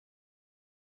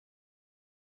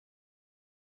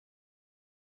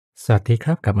สวัสดีค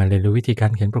รับกลับมาเรียนรู้วิธีกา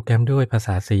รเขียนโปรแกรมด้วยภาษ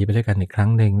า C ไปด้วยกันอีกครั้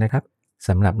งหนึ่งนะครับส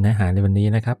ำหรับเนื้อหาในวันนี้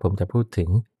นะครับผมจะพูดถึง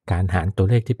การหารตัว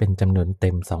เลขที่เป็นจำนวนเต็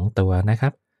ม2ตัวนะครั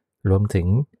บรวมถึง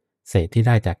เศษที่ไ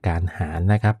ด้จากการหาร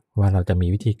นะครับว่าเราจะมี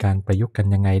วิธีการประยุกต์กัน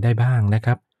ยังไงได้บ้างนะค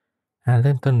รับเ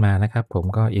ริ่มต้นมานะครับผม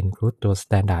ก็ include ตัว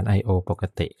standard IO ปก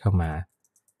ติเข้ามา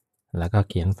แล้วก็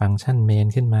เขียนฟังก์ชัน main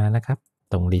ขึ้นมานะครับ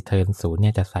ตรง return 0เ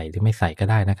นี่ยจะใส่หรือไม่ใส่ก็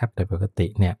ได้นะครับโดยปกติ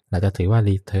เนี่ยเราจะถือว่า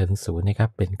return 0นะครั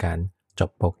บเป็นการจ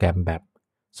บโปรแกรมแบบ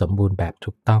สมบูรณ์แบบ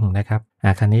ถูกต้องนะครับ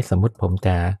คราวนี้สมมุติผมจ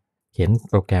ะเขียน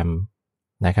โปรแกรม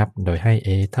นะครับโดยให้ a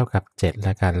เท่ากับ7แ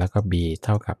ล้วกันแล้วก็ b เ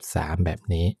ท่ากับ3แบบ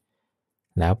นี้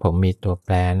แล้วผมมีตัวแป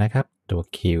รนะครับตัว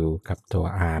q กับตัว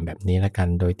r แบบนี้แล้วกัน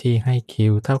โดยที่ให้ q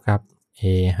เท่ากับ a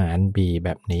หาร b แบ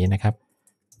บนี้นะครับ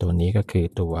ตัวนี้ก็คือ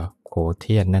ตัวโคเ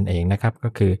ทียนนั่นเองนะครับก็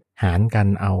คือหารกัน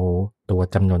เอาตัว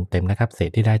จำนวนเต็มนะครับเศษ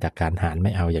ที่ได้จากการหารไ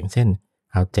ม่เอาอย่างเช่น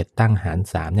เอา7ตั้งหาร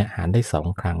3เนี่ยหารได้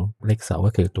2ครั้งเลข2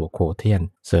ก็คือตัวโคเทียน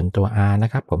ส่วนตัว r น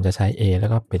ะครับผมจะใช้ a แล้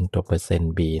วก็เป็นตัวเปอร์เซ็น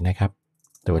ต์ b นะครับ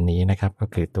ตัวนี้นะครับก็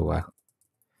คือตัว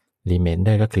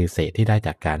remainder ก็คือเศษที่ได้จ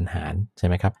ากการหารใช่ไ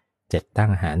หมครับ7ตั้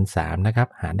งหาร3นะครับ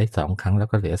หารได้2ครั้งแล้ว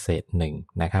ก็เหลือเศษ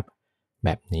1นะครับแบ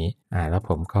บนี้แล้ว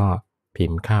ผมก็พิ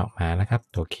มพ์เข้ามานะครับ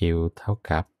ตัว q เท่า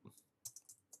กับ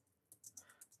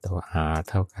ตัว r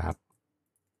เท่ากับ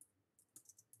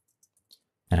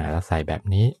เราใส่แบบ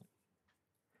นี้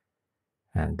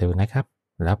ดูนะครับ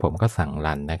แล้วผมก็สั่ง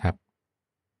รันนะครับ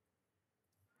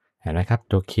เห็นไหมครับ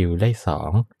ตัว q ได้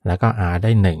2แล้วก็ r ไ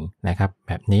ด้1นะครับแ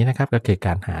บบนี้นะครับก็คือก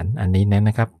ารหารอันนี้เน้น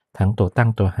นะครับทั้งตัวตั้ง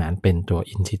ตัวหารเป็นตัว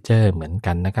integer เหมือน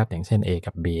กันนะครับอย่างเช่น a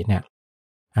กับ b เนี่ย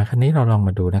คราวนี้เราลองม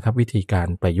าดูนะครับวิธีการ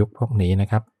ประยุกต์พวกนี้นะ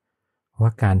ครับว่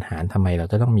าการหารทำไมเรา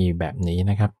จะต้องมีแบบนี้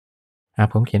นะครับ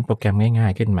ผมเขียนโปรแกรมง่า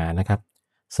ยๆขึ้นมานะครับ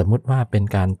สมมุติว่าเป็น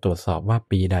การตรวจสอบว่า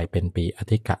ปีใดเป็นปีอ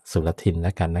ธิกะสุรทินแ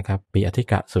ล้วกันนะครับปีอธิ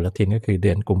กะสุรทินก็คือเดื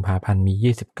อนกุมภาพันธ์มี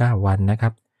29วันนะครั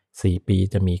บ4ปี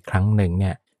จะมีครั้งหนึ่งเ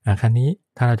นี่ยคราวนี้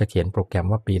ถ้าเราจะเขียนโปรแกรม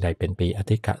ว่าปีใดเป็นปีอ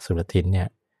ธิกะสุรทินเนี่ย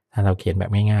ถ้าเราเขียนแบ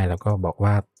บง่ายๆเราก็บอก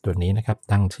ว่าตัวนี้นะครับ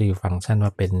ตั้งชื่อฟังก์ชันว่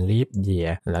าเป็น leap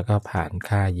year แล้วก็ผ่าน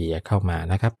ค่า year เข้ามา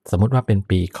นะครับสมมุติว่าเป็น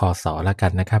ปีคศแล้วกั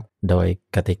นนะครับโดย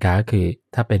กติกาก็คือ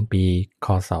ถ้าเป็นปีค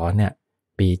ศเนี่ย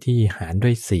ปีที่หารด้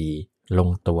วย4ลง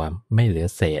ตัวไม่เหลือ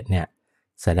เศษเนี่ย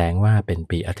แสดงว่าเป็น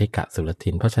ปีอธิกะสุรทิ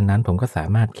นเพราะฉะนั้นผมก็สา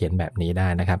มารถเขียนแบบนี้ได้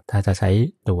นะครับถ้าจะใช้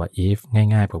ตัว if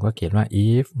ง่ายๆผมก็เขียนว่า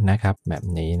if นะครับแบบ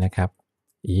นี้นะครับ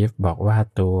if บอกว่า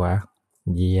ตัว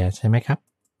year ใช่ไหมครับ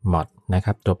mod นะค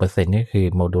รับตัวเปอร์เซ็นต์นี่คือ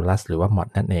modulus หรือว่า mod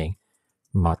นั่นเอง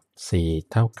mod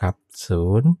 4เท่ากับ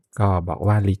0ก็บอก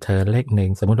ว่า return เลข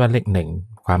1สมมุติว่าเลข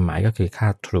1ความหมายก็คือค่า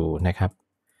true นะครับ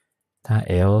ถ้า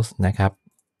else นะครับ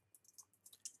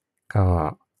ก็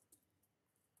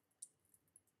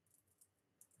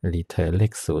return เล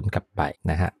ข0กลับไป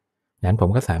นะฮะงั้นผม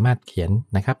ก็สามารถเขียน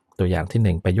นะครับตัวอย่าง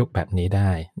ที่1ประยุกต์แบบนี้ไ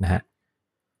ด้นะฮะ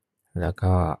แล้ว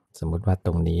ก็สมมุติว่าต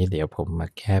รงนี้เดี๋ยวผมมา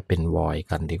แค่เป็น void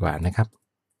ก่อนดีกว่านะครับ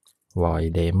void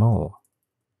demo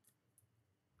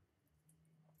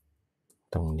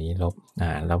ตรงนี้ลบ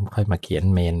แล้วค่อยมาเขียน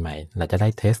เมนใหม่เราจะได้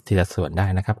เทสทีละส่วนได้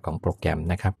นะครับของโปรแกรม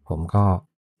นะครับผมก็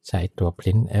ใช้ตัว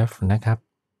printf นะครับ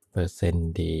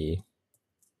 %d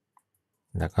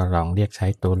แล้วก็ลองเรียกใช้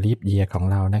ตัว leap year ของ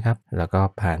เรานะครับแล้วก็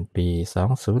ผ่านปี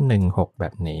2016แบ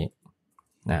บนี้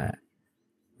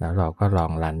แล้วเราก็ลอ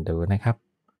งรันดูนะครับ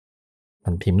มั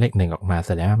นพิมพ์เลข1ออกมาแ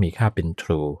สดงว่ามีค่าเป็น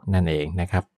true นั่นเองนะ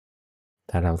ครับ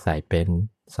ถ้าเราใส่เป็น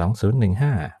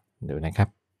2015ดูนะครับ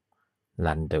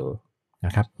รันดูน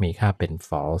ะครับมีค่าเป็น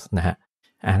false นะฮะ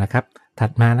นะครับถั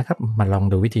ดมานะครับมาลอง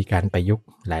ดูวิธีการประยุกต์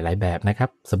หลายๆแบบนะครับ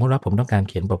สมมุติว่าผมต้องการ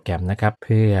เขียนโปรแกรมนะครับเ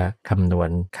พื่อคำนวณ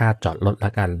ค่าจอดรถล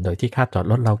ะกันโดยที่ค่าจอด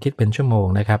รถเราคิดเป็นชั่วโมง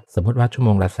นะครับสมมุติว่าชั่วโม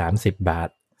งละ30บาท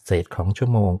เศษของชั่ว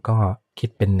โมงก็คิด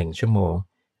เป็น1ชั่วโมง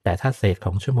แต่ถ้าเศษข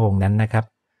องชั่วโมงนั้นนะครับ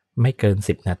ไม่เกิน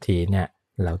10นาทีเนี่ย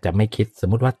เราจะไม่คิดสม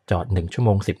มุติว่าจอด1ชั่วโม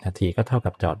ง10นาทีก็เท่า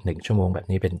กับจอด1ชั่วโมงแบบ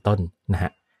นี้เป็นต้นนะฮ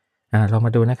ะเราม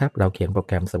าดูนะครับเราเขียนโปร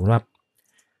แกรมสมมติว่า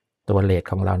ตัวเรท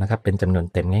ของเรานะครับเป็นจำนวน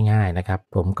เต็มง่ายๆนะครับ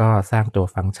ผมก็สร้างตัว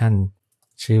ฟังก์ชัน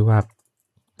ชื่อว่า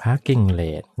parking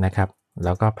rate นะครับแ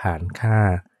ล้วก็ผ่านค่า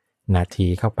นาที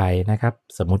เข้าไปนะครับ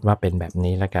สมมุติว่าเป็นแบบ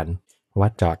นี้แล้วกันว่า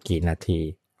จอดกี่นาที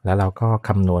แล้วเราก็ค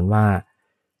ำนวณว่า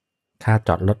ค่าจ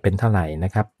อดรถเป็นเท่าไหร่น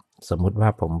ะครับสมมุติว่า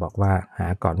ผมบอกว่าหา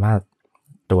ก่อนว่า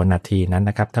ตัวนาทีนั้น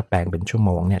นะครับถ้าแปลงเป็นชั่วโ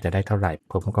มงเนี่ยจะได้เท่าไหร่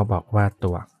ผมก็บอกว่า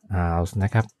ตัว hours น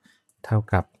ะครับเท่า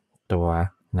กับตัว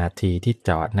นาทีที่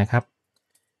จอดนะครับ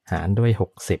หารด้วย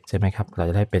60ใช่ไหมครับเรา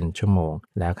จะได้เป็นชั่วโมง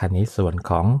แล้วคราวนี้ส่วน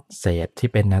ของเศษที่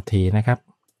เป็นนาทีนะครับ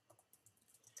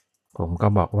ผมก็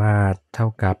บอกว่าเท่า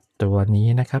กับตัวนี้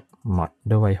นะครับ mod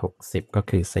ด้วย60ก็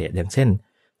คือเศษอย่างเช่น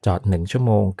จอด1ชั่วโ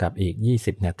มงกับอีก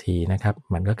20นาทีนะครับ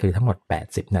มันก็คือทั้งหมด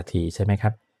80นาทีใช่ไหมครั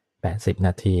บ 80น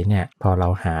าทีเนี่ยพอเรา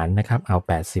หารนะครับเอา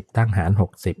80ตั้งหาร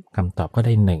60คำตอบก็ไ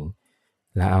ด้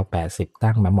1แล้วเอา80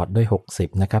ตั้งมาหมดด้วย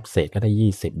60นะครับเศษก็ได้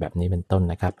20แบบนี้เป็นต้น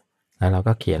นะครับแล้วเรา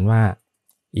ก็เขียนว่า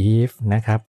if นะค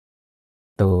รับ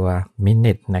ตัว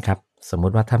minute นะครับสมมุ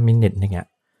ติว่าถ้า minute เนี่ย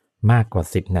มากกว่า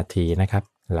10นาทีนะครับ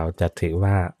เราจะถือ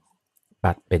ว่า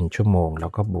ปัดเป็นชั่วโมงแล้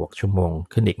วก็บวกชั่วโมง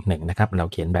ขึ้นอีก1นะครับเรา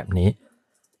เขียนแบบนี้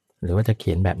หรือว่าจะเ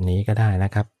ขียนแบบนี้ก็ได้น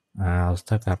ะครับ hours เ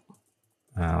ท่ากับ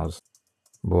hours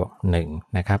บวก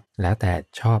1นะครับแล้วแต่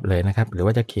ชอบเลยนะครับหรือว่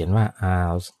าจะเขียนว่า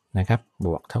hours นะครับบ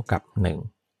วกเท่ากับ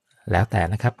1แล้วแต่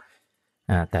นะครับ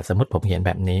แต่สมมติผมเขียนแ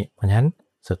บบนี้เพราะฉะนั้น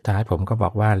สุดท้ายผมก็บอ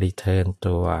กว่า return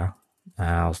ตัว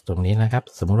hours ตรงนี้นะครับ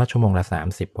สมมุติว่าชั่วโมงละ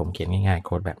30ผมเขียนง่ายๆโ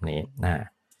ค้ดแบบนี้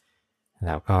แ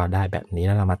ล้วก็ได้แบบนี้แ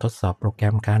ล้วเรามาทดสอบโปรแกร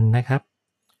มกันนะครับ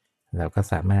เราก็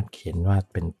สามารถเขียนว่า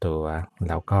เป็นตัว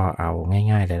เราก็เอา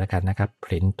ง่ายๆเลยแล้วกันนะครับ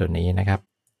print ตัวนี้นะครับ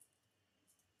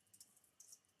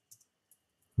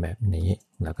แบบนี้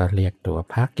แล้วก็เรียกตัว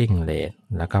parking rate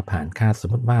แล้วก็ผ่านค่าสม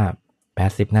มุติว่า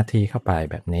80นาทีเข้าไป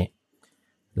แบบนี้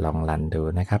ลองรันดู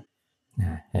นะครับ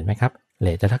เห็นไหมครับเร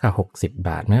ทจะเท่ากับ60บ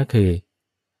าทนั่นก็คือ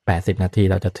80นาที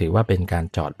เราจะถือว่าเป็นการ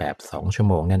จอดแบบ2ชั่ว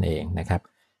โมงนั่นเองนะครับ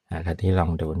คราวนี้ลอ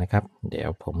งดูนะครับเดี๋ยว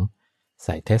ผมใ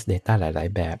ส่ test data หลาย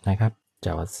ๆแบบนะครับจ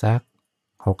อดสัก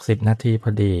60นาทีพ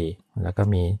อดีแล้วก็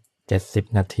มี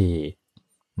70นาที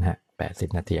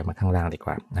80นาทีเอามาข้างล่างดีก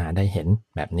ว่าได้เห็น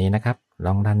แบบนี้นะครับล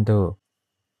องรันดู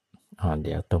เ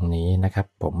ดี๋ยวตรงนี้นะครับ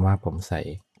ผมว่าผมใส่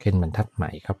ขึ้นบรรทัดใหม่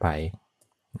เข้าไป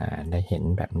ได้เห็น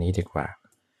แบบนี้ดีกว่า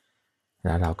แ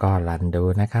ล้วเราก็รันดู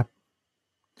นะครับ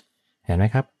เห็นไหม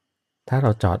ครับถ้าเร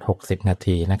าจอด60นา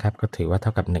ทีนะครับก็ถือว่าเท่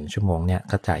ากับ1ชั่วโมงเนี่ย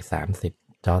ก็จ่าย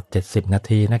30จอด70นา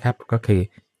ทีนะครับก็คือ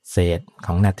เศษข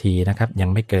องนาทีนะครับยัง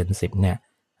ไม่เกิน10เนี่ย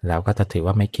เราก็จะถือ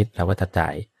ว่าไม่คิดเราก็จะจ่า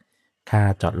ยค่า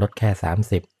จอดรถแค่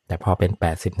30แต่พอเป็น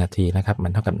80นาทีนะครับมั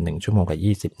นเท่ากับ1ชั่วโมงกั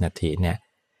บ20นาทีเนี่ย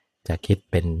จะคิด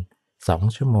เป็น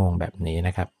2ชั่วโมงแบบนี้น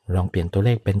ะครับลองเปลี่ยนตัวเล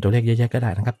ขเป็นตัวเลขเยอะๆก็ได้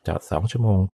นะครับจอด2ชั่วโม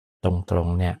งตรง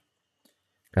ๆเนี่ย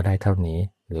ก็ได้เท่านี้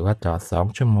หรือว่าจอด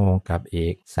2ชั่วโมงกับอี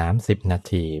ก30นา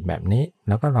ทีแบบนี้แ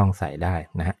ล้วก็ลองใส่ได้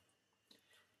นะฮะ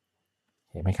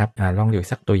เห็นไหมครับลองดู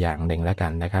สักตัวอย่างหนึ่งแล้วกั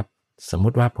นนะครับสมมุ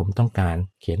ติว่าผมต้องการ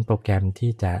เขียนโปรแกรม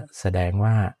ที่จะแสดง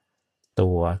ว่าตั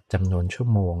วจำนวนชั่ว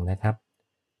โมงนะครับ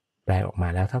แปลออกมา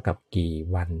แล้วเท่ากับกี่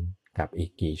วันกับอี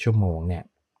กกี่ชั่วโมงเนี่ย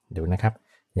ดูนะครับ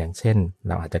อย่างเช่นเ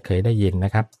ราอาจจะเคยได้ยินน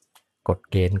ะครับกฎ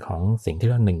เกณฑ์ของสิ่งที่เ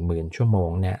รียกว่า10,000ชั่วโมง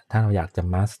เนี่ยถ้าเราอยากจะ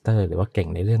มาสเตอร์หรือว่าเก่ง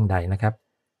ในเรื่องใดนะครับ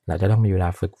เราจะต้องมีเวลา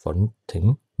ฝึกฝนถึง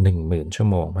10,000ชั่ว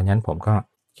โมงเพราะฉะนั้นผมก็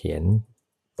เขียน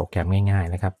โปรแกรมง่าย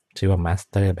ๆนะครับชื่อว่า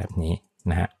Master แบบนี้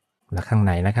นะฮะและข้างใ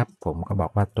นนะครับผมก็บอ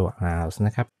กว่าตัว hours น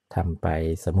ะครับทำไป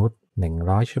สมมุติ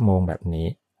100ชั่วโมงแบบนี้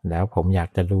แล้วผมอยาก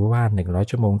จะรู้ว่า100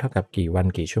ชั่วโมงเท่ากับกี่วัน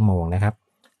กี่ชั่วโมงนะครับ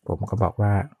ผมก็บอกว่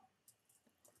า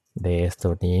days ตั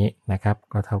วนี้นะครับ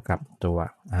ก็เท่ากับตัว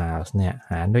hours เนี่ย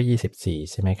หารด้วย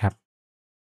24ใช่ไหมครับ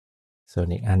ส่วน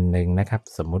อีกอันหนึ่งนะครับ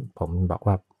สมมุติผมบอก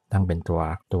ว่าตั้งเป็นตัว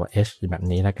h แบบ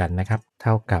นี้แล้วกันนะครับเ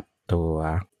ท่ากับตัว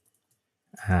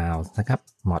hours นะครับ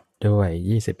หมดด้วย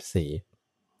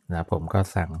24แล้วผมก็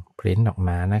สั่ง print ออกม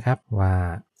านะครับว่า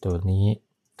ตัวนี้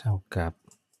เท่ากับ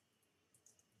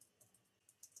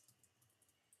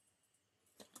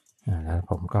แล้ว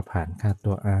ผมก็ผ่านค่า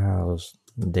ตัว hours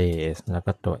days แล้ว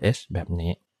ก็ตัว h แบบ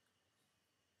นี้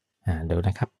ดูน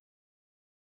ะครับ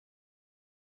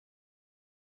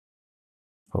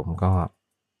ผมก็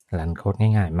รันโค้ด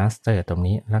ง่ายๆ master ตรง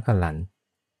นี้แล้วก็รัน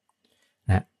น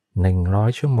ะ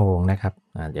100ชั่วโมงนะครับ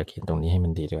เดี๋ยวเขียนตรงนี้ให้มั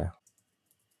นดีด้วย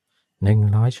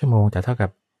100ชั่วโมงจะเท่ากั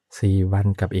บ4วัน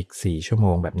กับอีก4ชั่วโม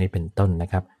งแบบนี้เป็นต้นนะ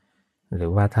ครับหรื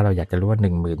อว่าถ้าเราอยากจะรู้ว่า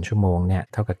10,000ชั่วโมงเนี่ย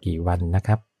เท่ากับกี่วันนะค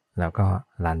รับแล้วก็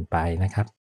รันไปนะครับ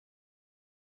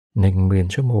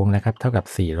10,000ชั่วโมงนะครับเท่ากับ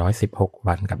416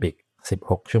วันกับอีก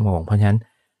16ชั่วโมงเพราะฉะนั้น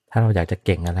ถ้าเราอยากจะเ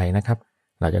ก่งอะไรนะครับ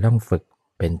เราจะต้องฝึก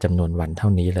เป็นจำนวนวันเท่า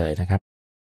นี้เลยนะครับ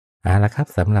ละครับ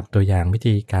สำหรับตัวอย่างวิ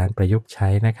ธีการประยุกต์ใช้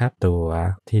นะครับตัว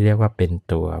ที่เรียกว่าเป็น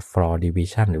ตัว floor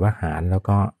division หรือว่าหารแล้ว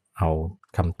ก็เอา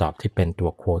คำตอบที่เป็นตัว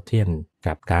quotient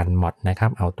กับการ mod นะครั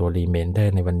บเอาตัว remainder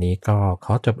ในวันนี้ก็ข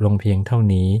อจบลงเพียงเท่า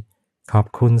นี้ขอบ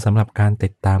คุณสำหรับการติ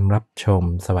ดตามรับชม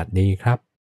สวัสดีครับ